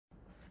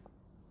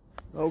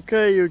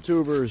Okay,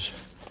 YouTubers,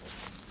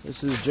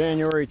 this is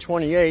January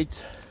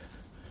 28th.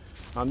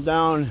 I'm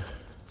down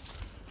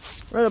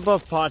right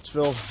above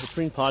Pottsville,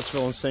 between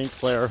Pottsville and St.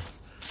 Clair,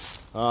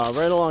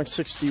 right along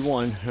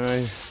 61.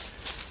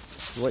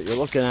 What you're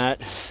looking at,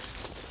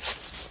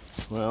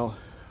 well,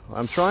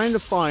 I'm trying to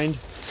find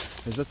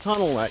is a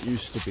tunnel that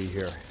used to be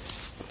here.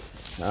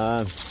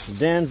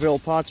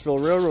 Danville-Pottsville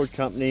Railroad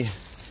Company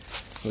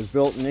was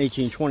built in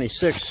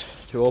 1826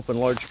 to open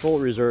large coal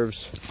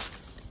reserves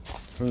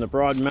from the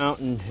Broad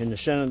Mountain in the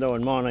Shenandoah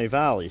and Monet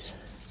valleys.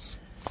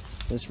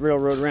 This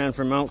railroad ran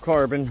from Mount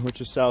Carbon, which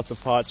is south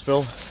of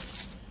Pottsville,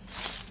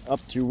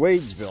 up to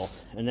Wadesville,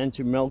 and then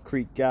to Mill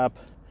Creek Gap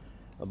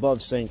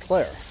above St.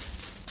 Clair.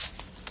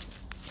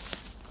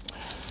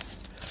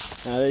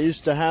 Now, they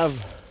used to have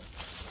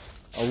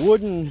a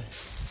wooden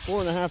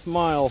 4.5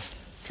 mile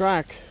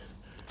track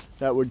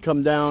that would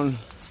come down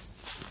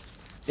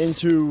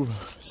into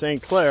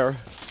St. Clair.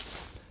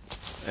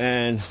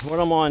 And what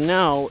I'm on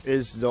now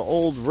is the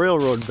old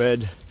railroad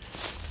bed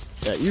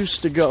that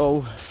used to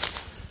go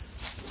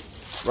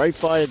right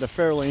by the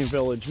Fairlane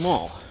Villiage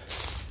Mall.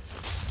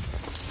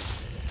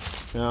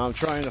 Now I'm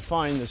trying to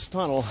find this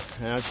tunnel.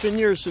 Now it's been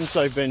years since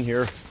I've been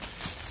here,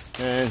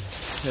 and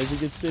as you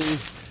can see,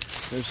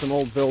 there's some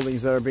old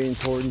buildings that are being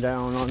torn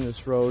down on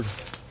this road.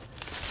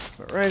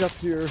 But right up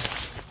here,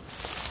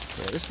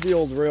 yeah, this is the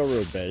old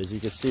railroad bed. As you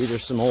can see,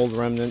 there's some old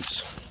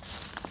remnants.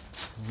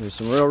 There's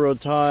some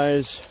railroad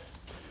ties.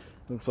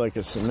 Looks like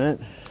a cement.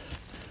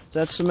 Is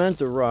that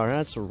cement or rock?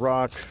 That's a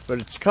rock,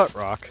 but it's cut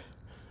rock.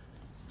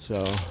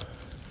 So,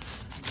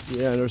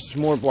 yeah, there's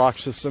some more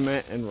blocks of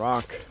cement and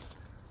rock.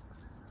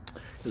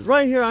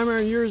 Right here, I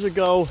remember years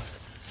ago,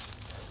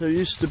 there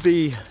used to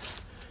be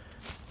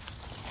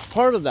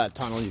part of that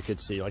tunnel you could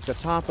see, like the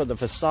top of the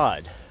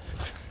facade.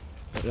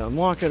 But I'm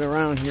walking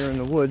around here in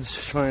the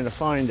woods trying to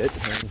find it,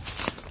 and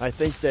I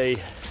think they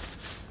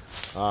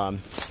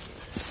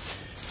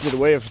did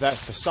away with that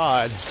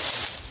facade.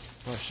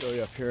 I'll show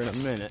you up here in a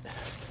minute,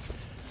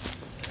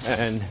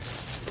 and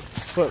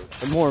put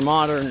a more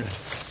modern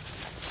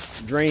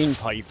drain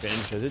pipe in,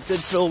 because it did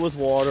fill with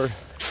water.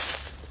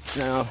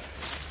 Now,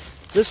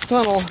 this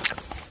tunnel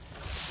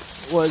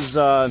was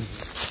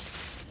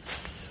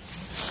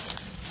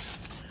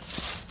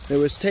it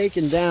was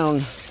taken down.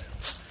 Let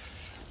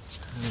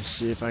me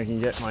see if I can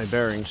get my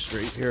bearings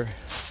straight here.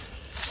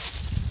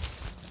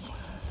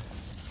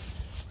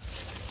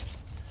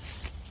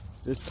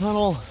 This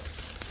tunnel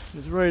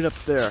is right up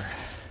there.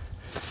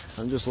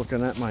 I'm just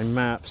looking at my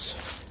maps.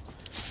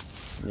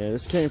 Yeah,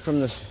 this came from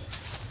the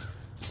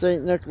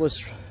St.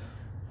 Nicholas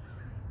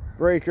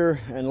Breaker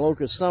and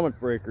Locust Summit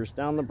breakers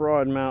down the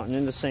Broad Mountain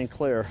into St.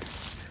 Clair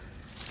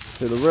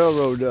to the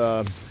railroad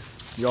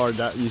yard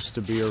that used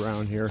to be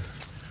around here.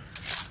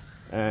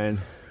 And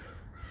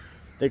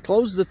they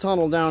closed the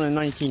tunnel down in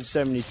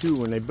 1972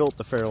 when they built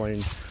the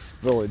Fairlane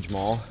Villiage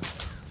Mall.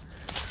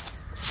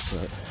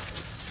 But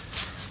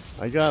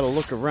I gotta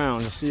look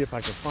around to see if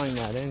I can find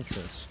that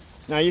entrance.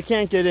 Now, you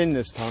can't get in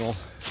this tunnel.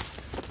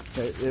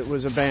 It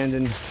was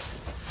abandoned,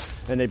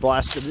 and they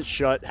blasted it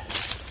shut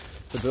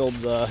to build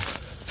the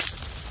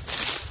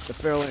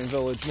Fairlane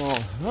Villiage Mall.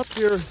 Up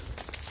here,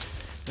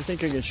 I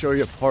think I can show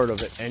you part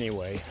of it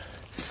anyway.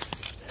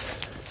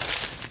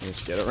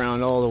 Let's get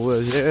around all the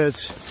woods. Yeah,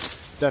 it's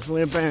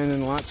definitely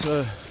abandoned. Lots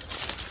of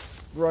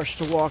brush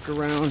to walk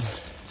around.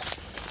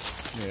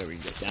 There we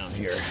get down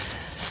here.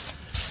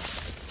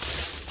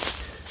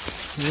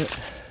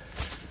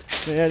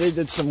 Yeah, they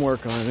did some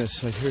work on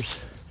this. Like, here's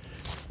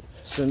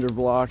cinder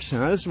blocks.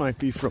 Now, this might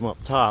be from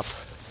up top.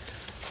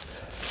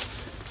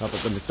 Up at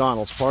the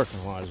McDonald's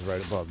parking lot is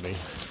right above me.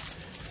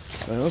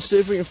 But let's see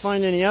if we can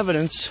find any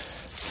evidence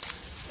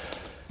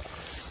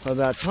of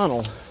that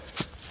tunnel,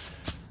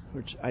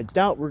 which I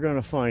doubt we're going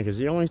to find, because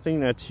the only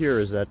thing that's here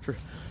is that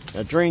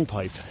drain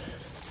pipe.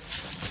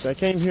 So I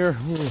came here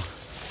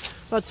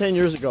about 10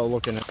 years ago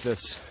looking at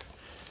this,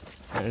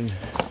 and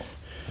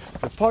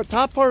the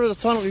top part of the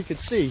tunnel you could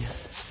see,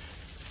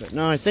 but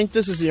no, I think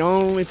this is the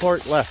only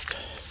part left.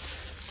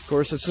 Of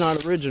course, it's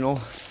not original,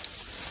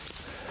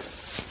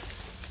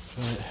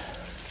 but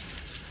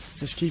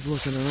just keep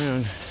looking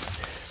around.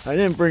 I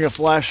didn't bring a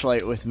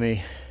flashlight with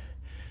me,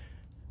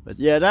 but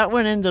yeah, that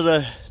went into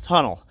the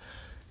tunnel,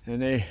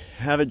 and they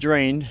have it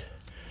drained.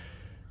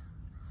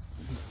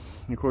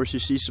 And of course, you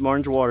see some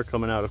orange water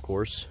coming out, of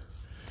course,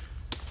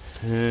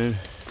 and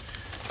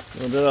a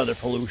little bit of other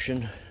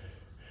pollution.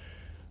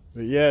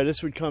 But yeah,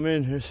 this would come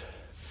in, as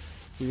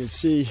you can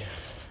see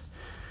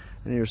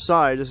on your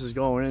side, this is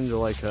going into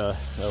like a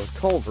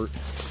culvert.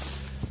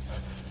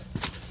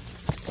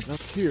 And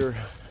up here,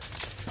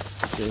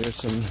 there's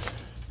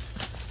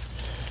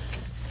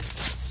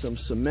some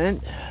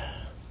cement.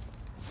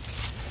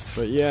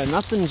 But yeah,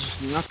 nothing's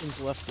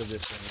left of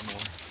this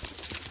anymore.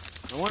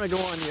 I want to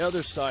go on the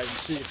other side and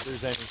see if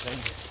there's anything.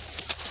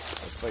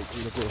 Let's fight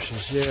through the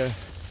bushes. Yeah,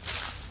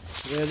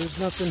 there's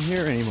nothing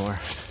here anymore.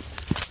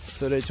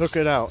 So they took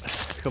it out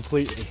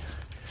completely.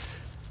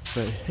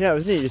 But yeah, it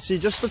was neat. You see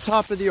just the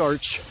top of the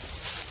arch.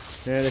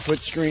 And they put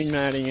screen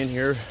matting in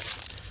here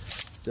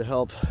to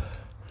help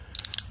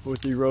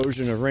with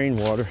erosion of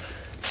rainwater.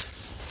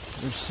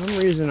 For some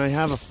reason, I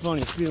have a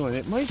funny feeling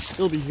it might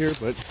still be here,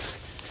 but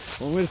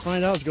one way to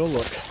find out is go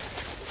look.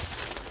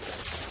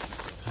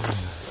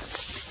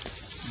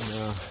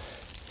 No.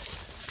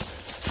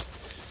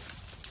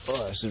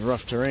 Oh, this is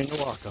rough terrain to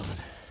walk on.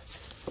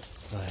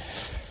 But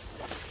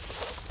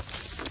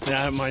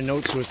I have my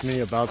notes with me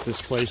about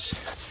this place.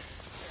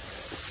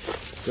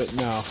 But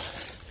no,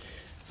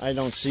 I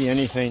don't see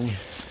anything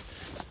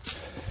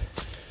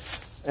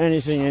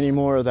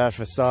anymore of that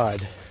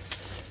facade.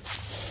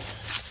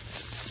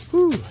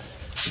 Whew,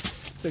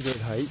 it's a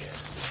good hike.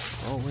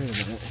 Oh, wait a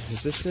minute,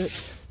 is this it?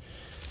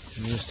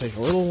 Let me just take a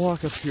little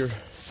walk up here.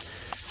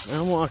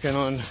 I'm walking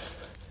on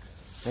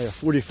like a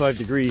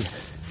 45-degree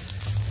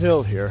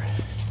hill here.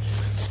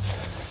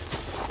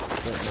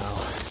 But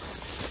no,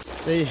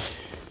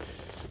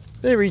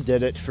 they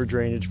redid it for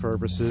drainage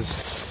purposes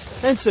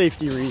and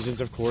safety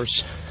reasons, of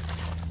course.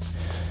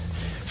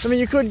 I mean,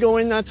 you could go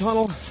in that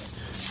tunnel,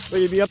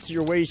 but you'd be up to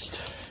your waist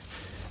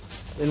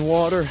in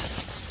water.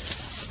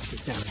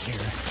 Get down here.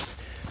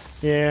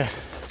 Yeah,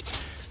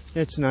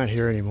 it's not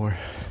here anymore.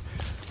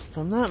 If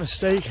I'm not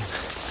mistaken,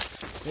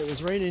 it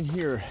was right in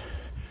here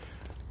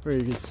where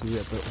you can see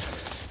it,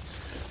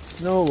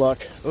 but no luck.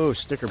 Oh,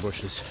 sticker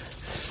bushes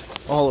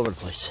all over the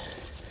place.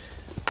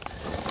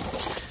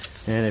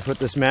 And they put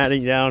this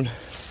matting down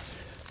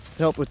to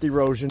help with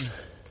erosion.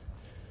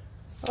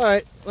 All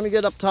right, let me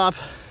get up top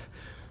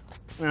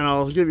and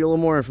I'll give you a little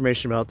more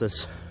information about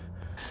this.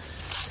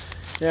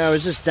 Yeah, I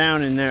was just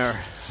down in there.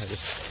 I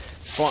just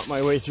fought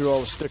my way through all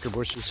the sticker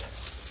bushes.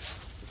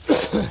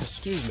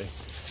 Excuse me.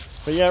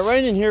 But yeah,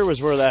 right in here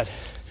was where that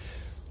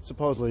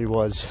supposedly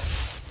was.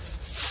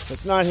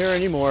 It's not here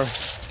anymore.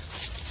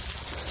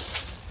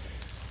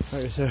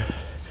 Like I said,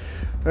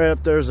 right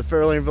up there is the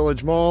Fairlane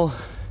Villiage Mall.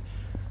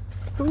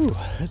 Ooh,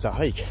 that's a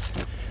hike.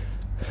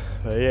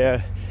 But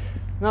yeah,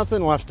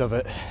 nothing left of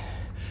it.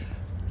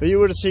 But you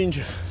would have seen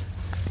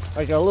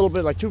like a little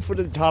bit, like 2 foot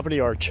at the top of the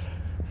arch.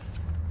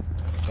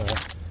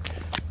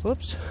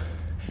 Whoops.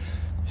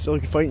 Still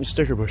fighting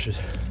sticker bushes.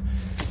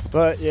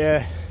 But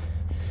yeah,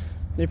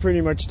 they pretty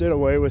much did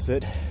away with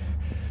it.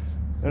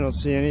 I don't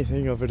see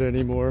anything of it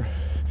anymore.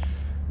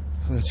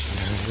 Let's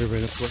get out of here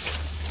real quick.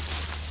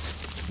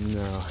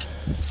 No.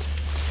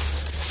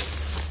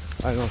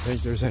 I don't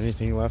think there's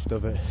anything left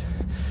of it.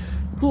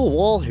 Cool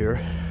wall here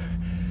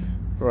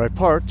where I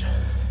parked.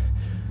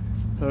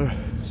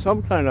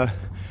 Some kind of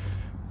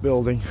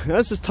building. Now,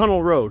 this is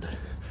Tunnel Road.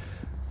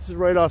 This is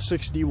right off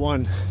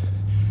 61,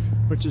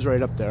 which is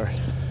right up there.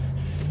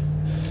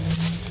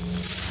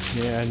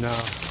 Yeah, no.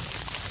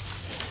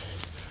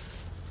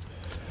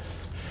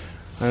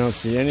 I don't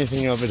see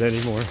anything of it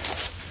anymore.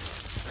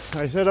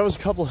 Like I said, that was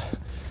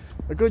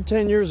a good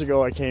 10 years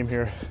ago I came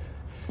here.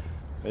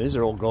 These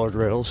are old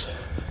guardrails.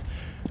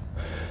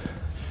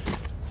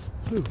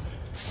 Whew.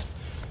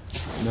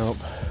 Nope.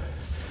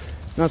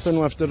 Nothing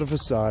left of the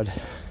facade.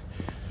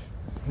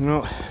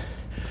 No.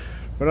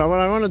 But what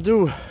I want to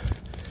do,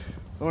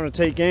 I want to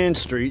take Ann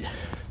Street,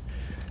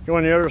 go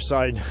on the other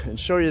side, and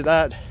show you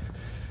that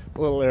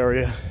little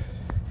area.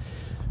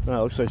 Wow,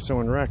 it looks like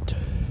someone wrecked.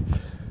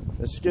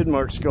 The skid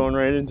mark's going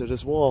right into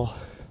this wall.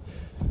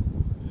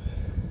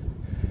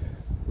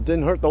 It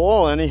didn't hurt the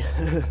wall any.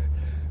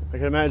 I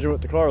can imagine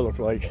what the car looked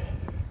like.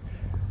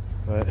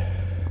 But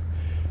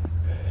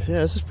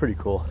yeah, this is pretty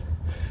cool.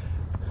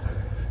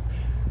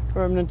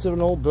 Remnants of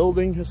an old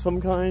building of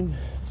some kind.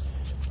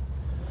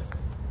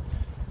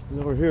 And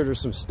over here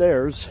there's some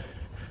stairs.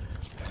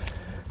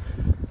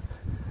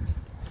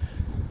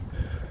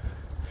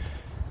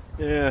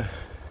 Yeah,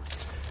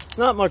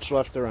 not much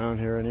left around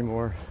here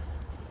anymore.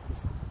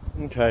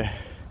 Okay.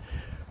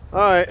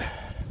 Alright.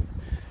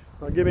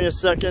 Well, give me a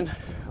second.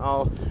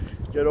 I'll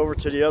get over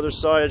to the other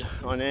side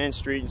on Ann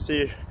Street and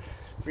see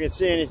if we can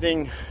see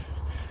anything.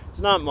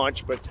 It's not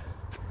much, but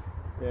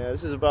yeah,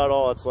 this is about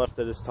all that's left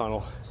of this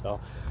tunnel. So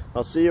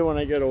I'll see you when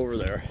I get over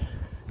there.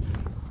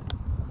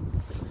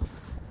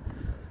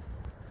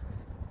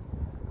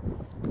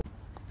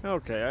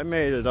 Okay, I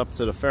made it up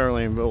to the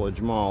Fairlane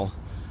Villiage Mall.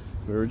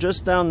 We were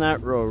just down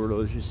that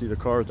road. You see the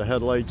car with the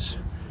headlights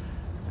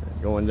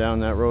going down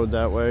that road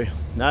that way.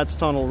 That's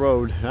Tunnel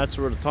Road. That's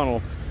where the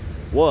tunnel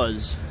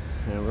was.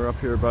 And we're up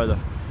here by the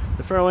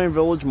Fairlane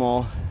Villiage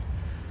Mall.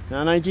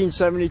 Now, in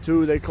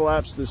 1972, they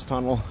collapsed this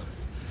tunnel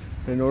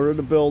in order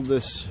to build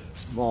this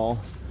mall.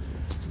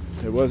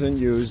 It wasn't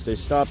used. They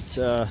stopped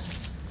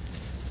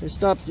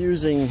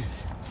using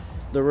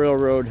the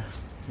railroad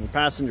and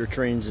passenger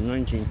trains in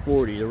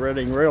 1940. The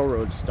Reading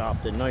Railroad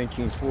stopped in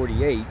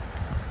 1948.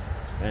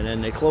 And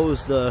then they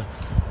closed the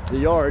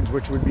yards,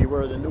 which would be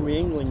where the New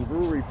England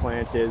brewery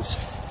plant is.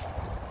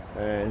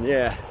 And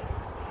yeah,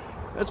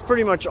 that's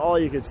pretty much all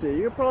you could see.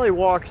 You could probably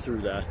walk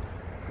through that.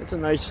 It's a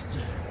nice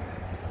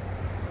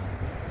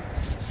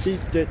steep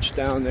ditch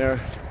down there.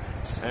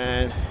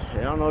 And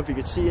I don't know if you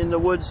could see in the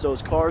woods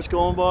those cars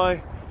going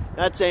by.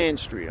 That's Ann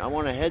Street. I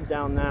want to head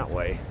down that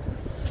way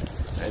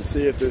and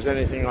see if there's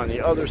anything on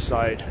the other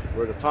side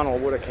where the tunnel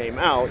would have came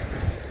out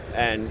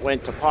and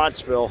went to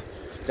Pottsville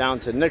down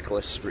to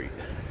Nicholas Street.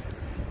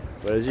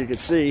 But as you can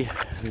see,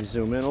 let me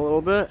zoom in a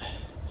little bit.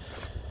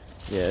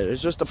 Yeah,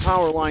 there's just a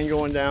power line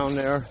going down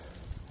there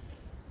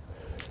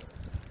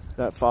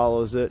that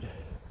follows it.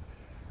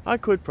 I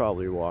could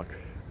probably walk,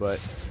 but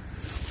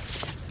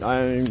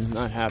I'm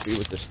not happy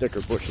with the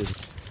sticker bushes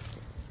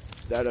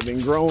that have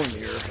been growing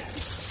here.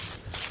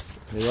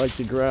 They like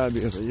to grab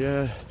you, but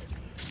yeah,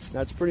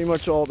 that's pretty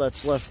much all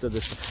that's left of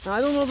this. Now,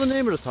 I don't know the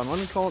name of the tunnel. I'm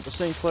gonna call it the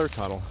St. Clair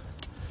Tunnel.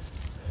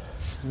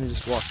 Let me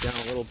just walk down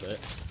a little bit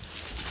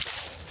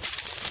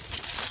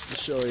to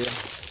show you.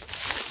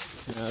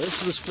 Now,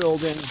 this was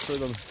filled in for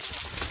the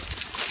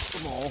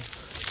mall.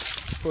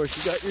 Of course,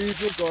 you got your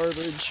usual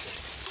garbage.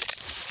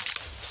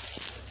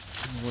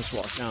 Let's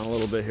walk down a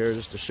little bit here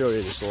just to show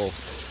you this little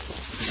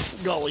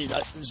gully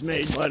that was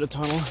made by the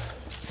tunnel.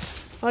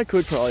 I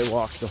could probably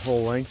walk the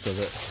whole length of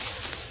it.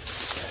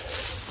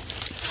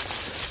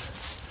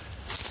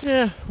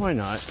 Yeah, why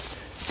not?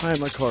 I have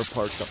my car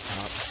parked up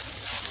top.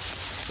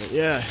 But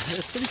yeah,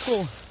 it's pretty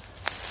cool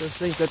to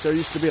think that there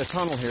used to be a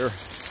tunnel here.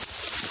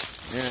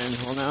 And,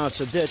 well, now it's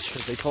a ditch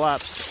because they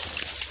collapsed.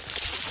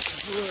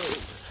 Whoa.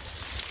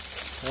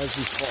 As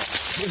we fall.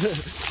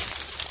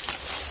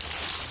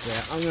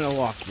 Yeah, I'm going to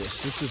walk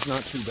this. This is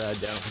not too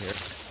bad down here.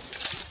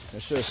 I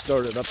should have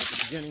started up at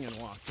the beginning and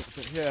walked it.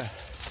 But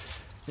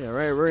yeah,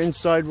 right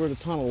inside where the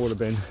tunnel would have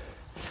been.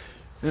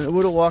 And it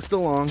would have walked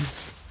along.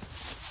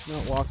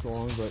 Not walked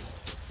along,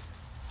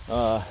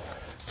 but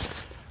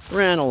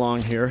ran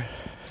along here.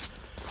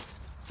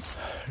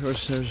 Of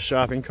course, there's a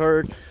shopping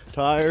cart,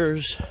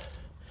 tires.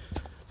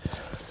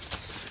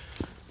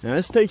 Now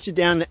this takes you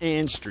down to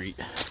Ann Street.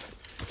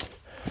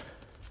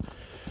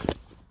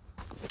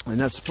 And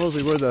that's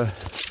supposedly where the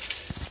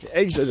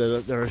exit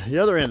of the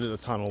other end of the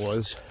tunnel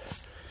was.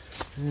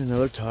 And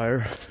another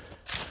tire.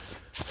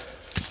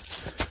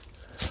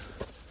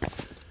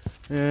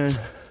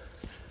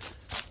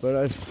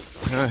 But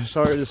I'm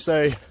sorry to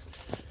say,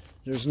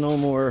 there's no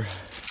more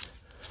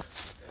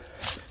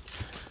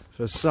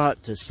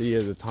facade to see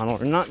of the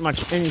tunnel, or not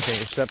much anything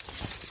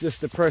except this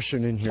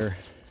depression in here,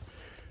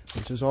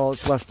 which is all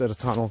that's left of the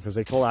tunnel because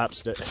they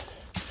collapsed it.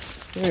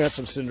 We got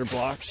some cinder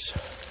blocks.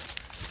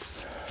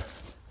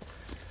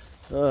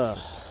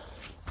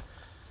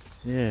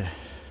 Yeah,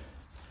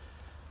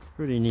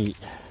 pretty neat.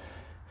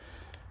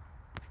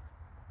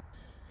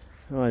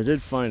 Oh, I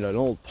did find an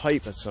old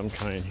pipe of some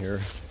kind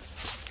here,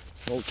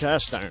 old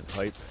cast iron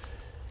pipe.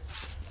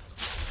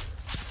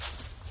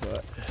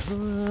 But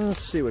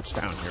let's see what's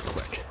down here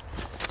quick.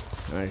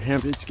 All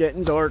right, it's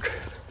getting dark.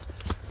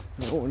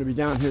 I don't want to be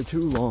down here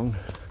too long.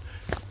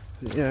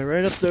 But yeah,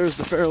 right up there is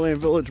the Fairlane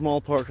Villiage Mall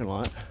parking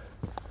lot.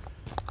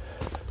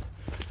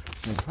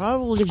 And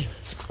probably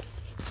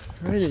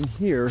right in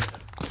here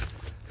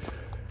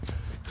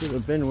could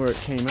have been where it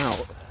came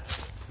out.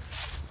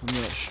 I'm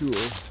not sure.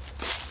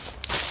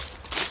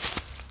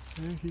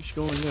 It keeps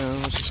going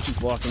down. Let's just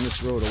keep walking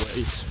this road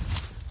away.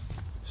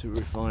 See what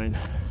we find.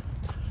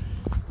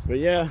 But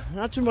yeah,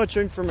 not too much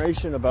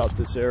information about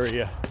this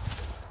area.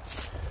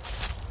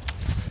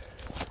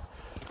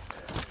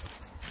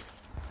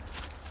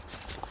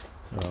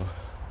 So,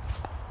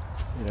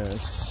 yeah,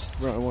 that's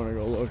where I want to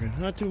go looking.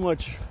 Not too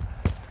much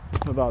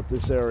about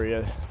this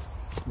area.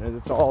 And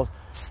it's all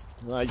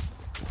like,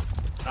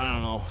 I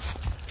don't know,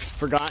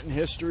 forgotten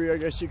history, I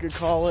guess you could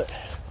call it.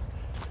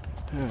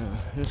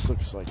 This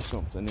looks like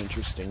something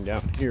interesting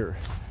down here.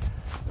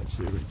 Let's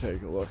see if we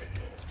take a look.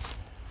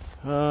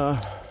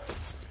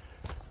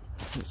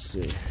 Let's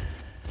see.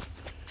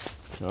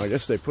 So I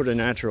guess they put a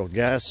natural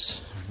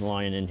gas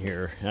line in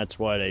here. That's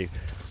why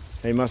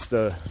they must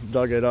have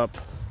dug it up,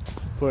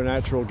 put a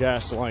natural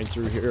gas line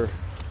through here.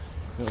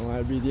 And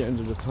that'd be the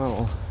end of the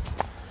tunnel.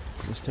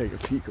 Let's take a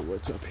peek at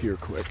what's up here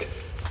quick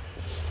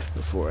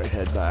before I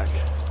head back.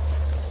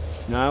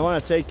 Now I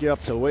want to take you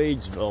up to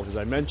Wadesville because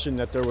I mentioned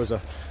that there was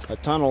a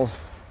tunnel,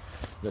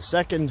 the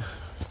second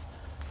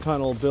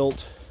tunnel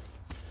built.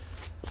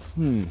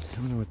 I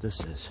don't know what this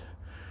is.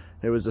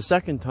 It was the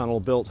second tunnel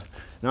built.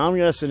 Now I'm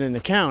guessing in the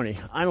county.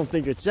 I don't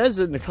think it says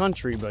it in the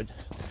country, but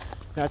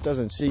that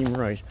doesn't seem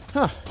right.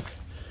 Huh.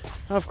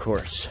 Of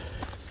course.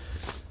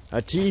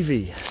 A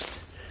TV.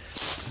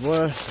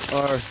 What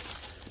are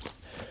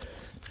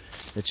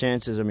the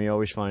chances of me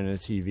always finding a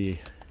TV?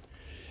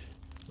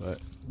 But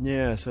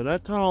yeah, so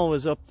that tunnel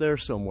was up there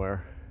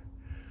somewhere.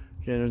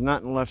 Again, there's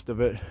nothing left of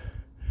it.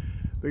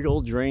 Big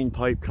old drain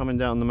pipe coming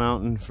down the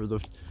mountain for the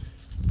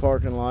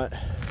parking lot.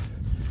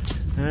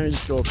 And I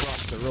just go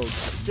across the road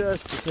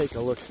just to take a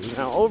look see.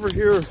 Now over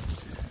here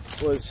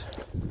was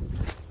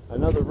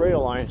another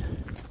rail line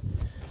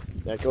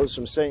that goes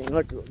from St.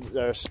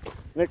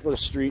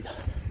 Nicholas Street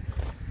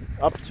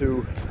up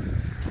to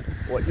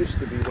what used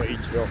to be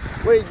Wadesville.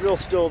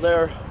 Wadesville's still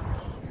there,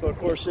 but of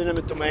course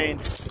eminent domain,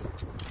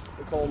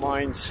 the coal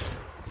mines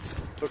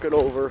took it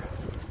over.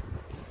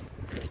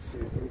 Let's see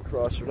if we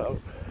cross it out.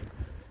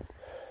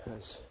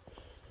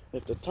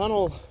 If the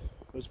tunnel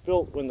was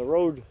built when the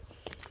road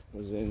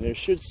was in, there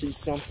should see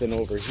something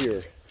over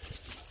here.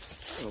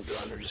 I'll go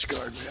under this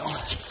guardrail.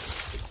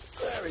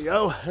 There we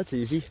go, that's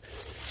easy.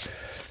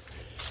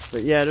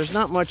 But yeah, there's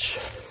not much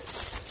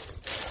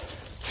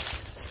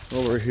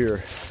over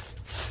here.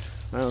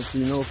 I don't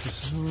see no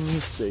facade.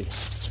 Let's see.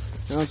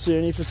 I don't see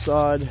any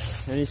facade,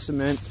 any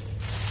cement.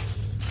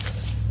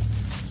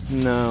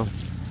 No.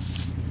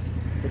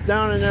 But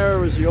down in there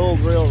was the old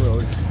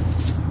railroad.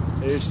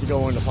 They used to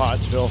go into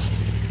Pottsville,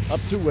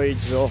 up to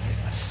Wadesville,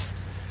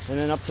 and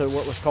then up to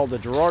what was called the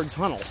Girard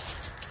Tunnel.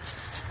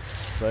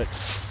 But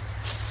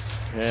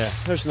yeah,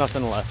 there's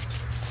nothing left.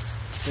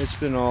 It's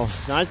been all.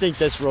 I think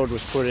this road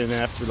was put in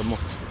after the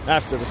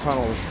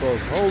tunnel was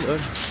closed.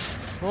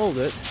 Hold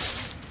it.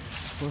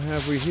 What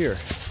have we here? I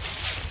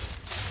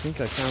think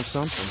I found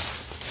something.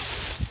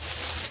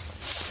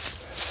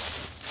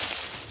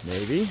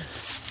 Maybe.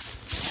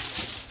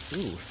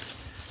 Ooh.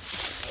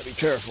 Gotta be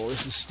careful.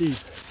 This is steep.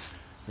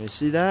 You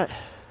see that?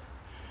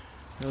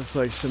 That looks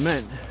like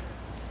cement.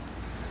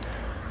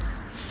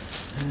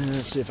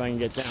 Let's see if I can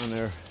get down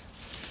there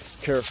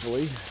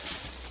carefully.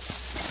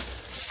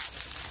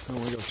 I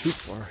don't want to go too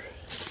far.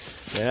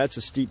 Yeah, that's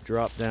a steep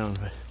drop down.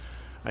 But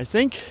I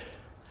think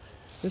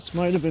this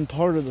might have been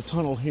part of the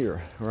tunnel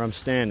here where I'm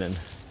standing.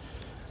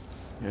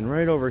 And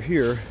right over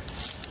here,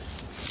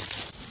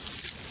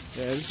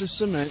 yeah, this is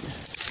cement.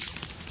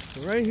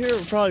 So right here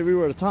would probably be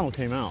where the tunnel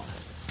came out.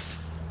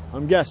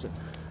 I'm guessing.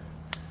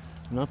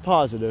 I'm not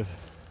positive.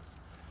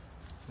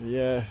 But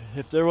yeah,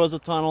 if there was a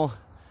tunnel,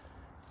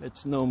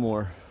 it's no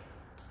more.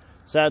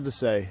 Sad to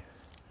say.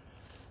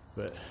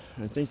 But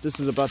I think this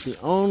is about the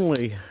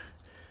only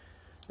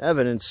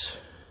evidence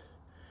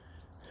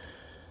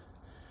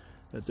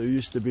that there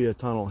used to be a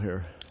tunnel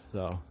here.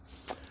 So,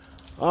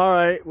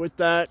 alright, with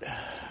that,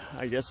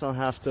 I guess I'll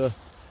have to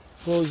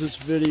close this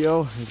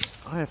video.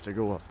 I have to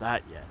go up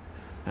that yet.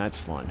 That's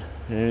fun.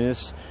 And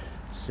it's,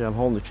 see, I'm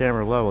holding the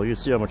camera level. You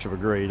can see how much of a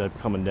grade I'm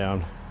coming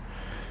down.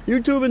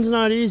 YouTubing's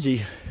not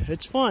easy.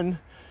 It's fun,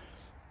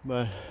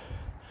 but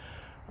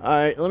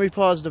alright, let me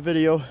pause the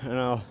video and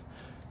I'll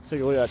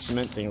take a look at that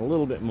cement thing a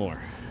little bit more.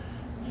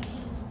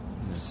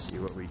 Let's see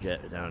what we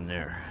get down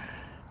there.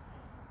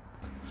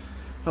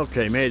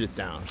 Okay, made it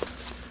down.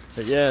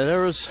 But yeah,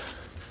 there was,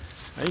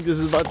 I think this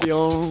is about the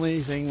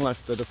only thing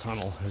left of the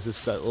tunnel. It's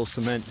just that little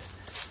cement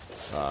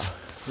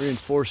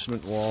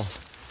reinforcement wall.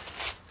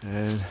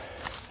 And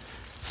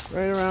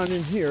right around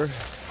in here,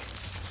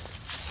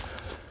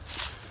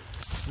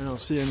 I don't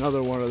see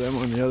another one of them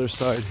on the other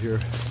side here.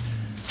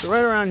 So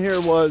right around here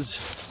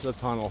was the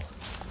tunnel,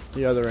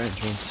 the other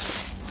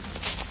entrance.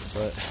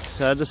 But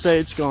sad to say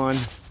it's gone.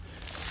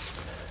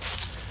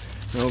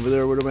 And over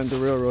there would have been the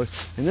railroad.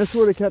 And this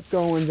would have kept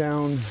going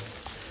down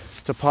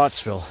to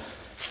Pottsville.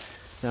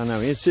 Down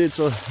there. You can see it's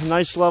a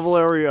nice level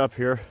area up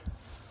here.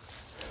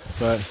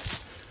 But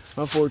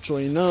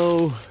unfortunately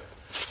no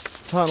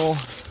tunnel,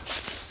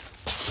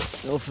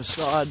 no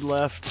facade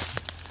left.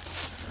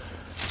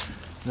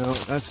 No,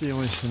 that's the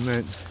only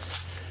cement.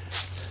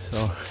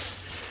 So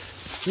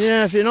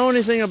yeah, if you know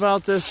anything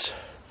about this,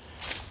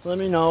 let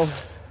me know.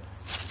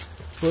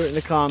 Put it in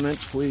the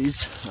comments,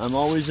 please. I'm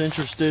always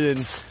interested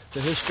in the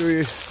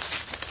history.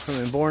 I've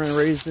been born and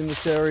raised in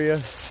this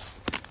area.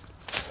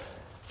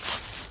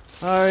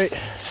 Alright,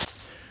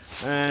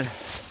 and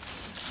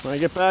when I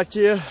get back to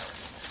you,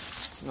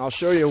 I'll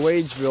show you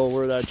Wadesville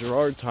where that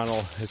Girard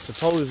Tunnel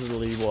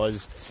supposedly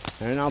was.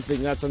 And I don't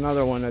think that's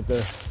another one that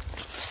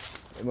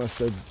it must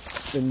have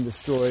been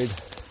destroyed.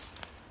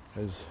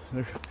 Because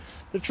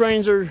the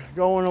trains are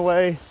going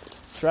away,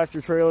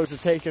 tractor trailers are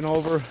taking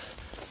over,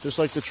 just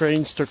like the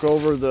trains took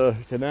over the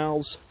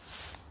canals.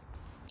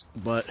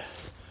 But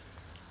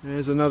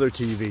there's another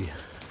TV.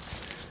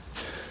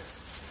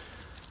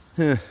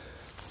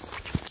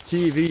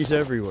 TVs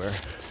everywhere.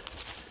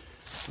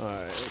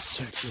 Alright, let's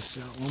check this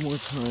out one more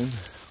time.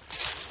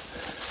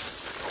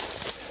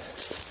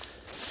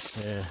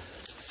 Yeah.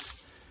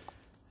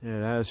 Yeah,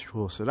 that is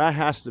cool. So that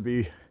has to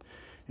be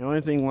the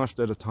only thing left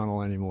of the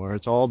tunnel anymore.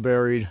 It's all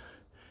buried.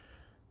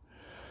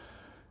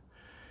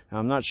 Now,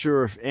 I'm not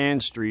sure if Ann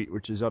Street,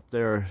 which is up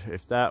there,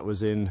 if that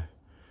was in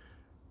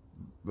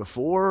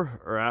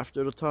before or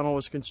after the tunnel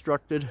was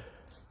constructed.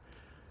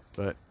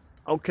 But,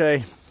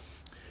 okay.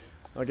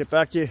 I'll get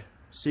back to you.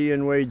 See you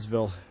in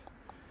Wadesville.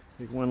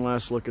 Take one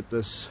last look at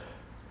this.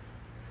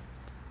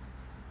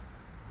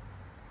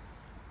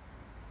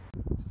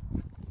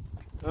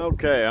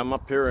 Okay, I'm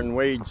up here in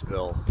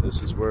Wadesville.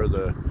 This is where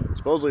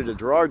supposedly the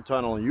Girard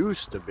Tunnel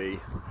used to be.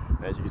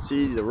 As you can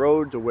see, the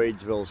road to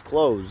Wadesville is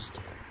closed.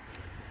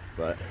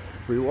 But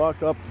if we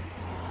walk up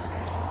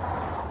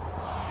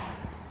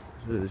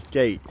to this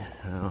gate,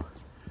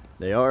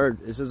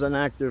 this is an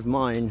active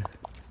mine.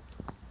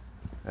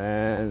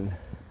 And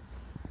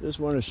just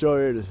want to show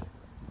you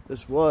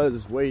this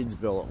was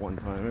Wadesville at one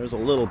time. There's a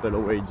little bit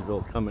of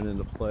Wadesville coming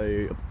into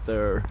play up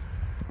there,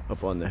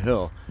 up on the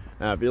hill.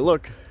 Now if you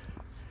look,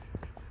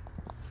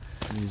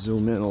 let me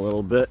zoom in a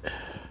little bit.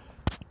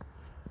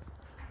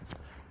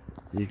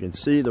 You can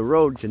see the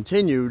road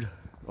continued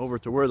over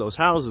to where those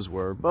houses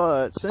were,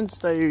 but since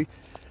they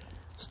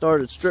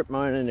started strip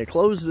mining, they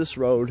closed this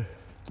road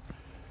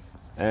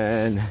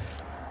and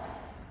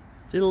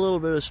did a little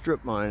bit of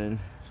strip mining.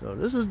 So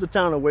this is the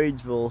town of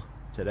Wadesville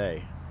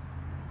today.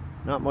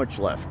 Not much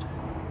left.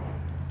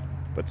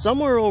 But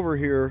somewhere over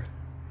here,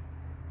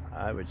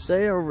 I would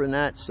say over in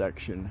that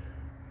section,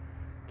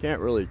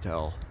 can't really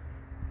tell.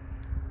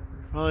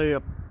 Probably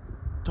up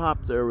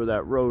top there where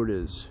that road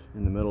is,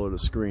 in the middle of the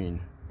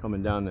screen,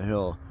 coming down the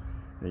hill.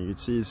 And you can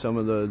see some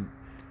of the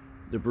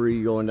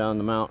debris going down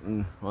the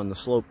mountain on the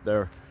slope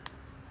there.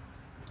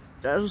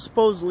 That was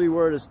supposedly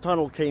where this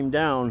tunnel came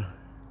down,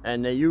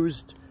 and they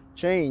used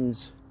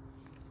chains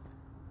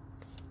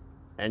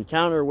and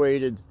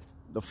counterweighted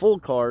the full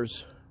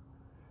cars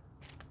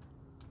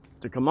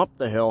to come up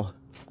the hill.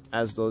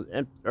 As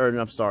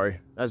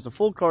the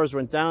full cars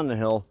went down the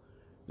hill,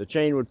 the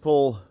chain would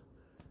pull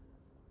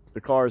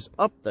the cars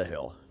up the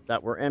hill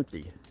that were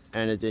empty,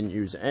 and it didn't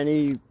use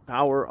any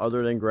power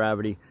other than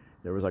gravity.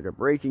 There was like a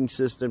braking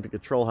system to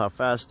control how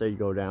fast they'd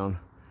go down.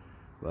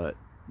 But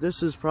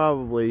this is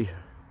probably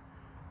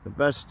the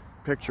best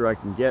picture I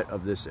can get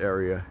of this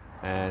area,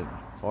 and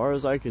as far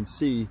as I can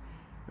see,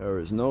 there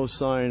is no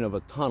sign of a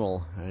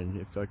tunnel.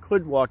 And if I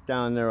could walk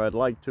down there, I'd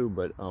like to,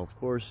 but of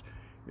course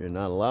you're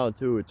not allowed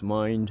to, it's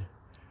mined.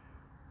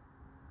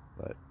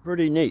 But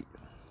pretty neat.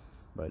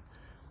 But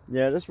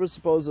yeah, this was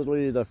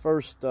supposedly the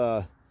first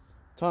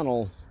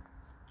tunnel.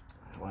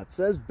 Well, it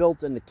says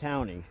built in the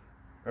county,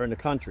 or in the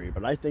country,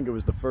 but I think it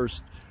was the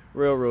first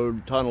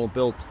railroad tunnel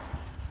built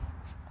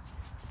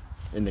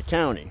in the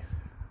county.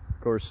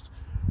 Of course,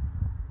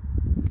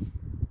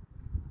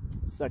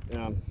 the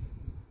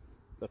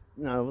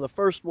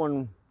first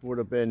one would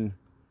have been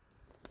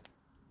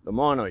the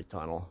Monoit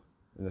Tunnel,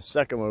 and the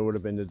second one would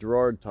have been the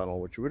Gerard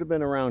Tunnel, which would have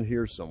been around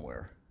here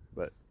somewhere.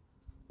 But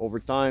over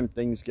time,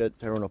 things get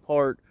torn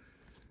apart.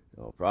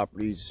 You know,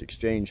 properties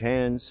exchange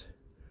hands,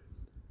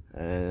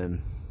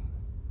 and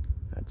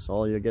that's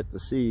all you get to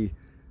see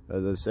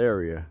of this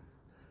area.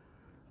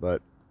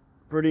 But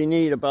pretty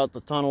neat about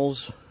the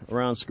tunnels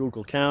around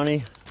Schuylkill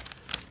County.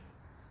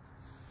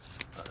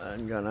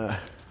 I'm gonna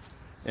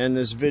end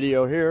this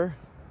video here,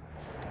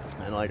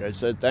 and like I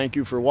said, thank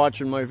you for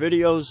watching my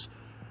videos.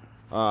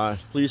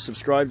 Please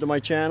subscribe to my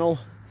channel,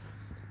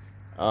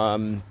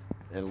 and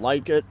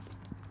like it.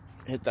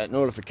 Hit that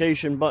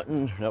notification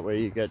button, that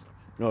way you get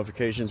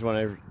notifications when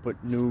I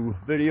put new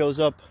videos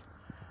up.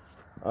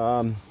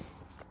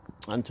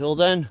 Until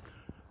then,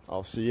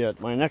 I'll see you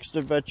at my next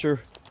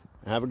adventure.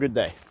 Have a good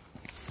day.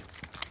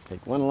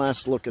 Take one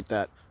last look at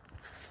that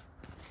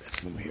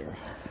from here.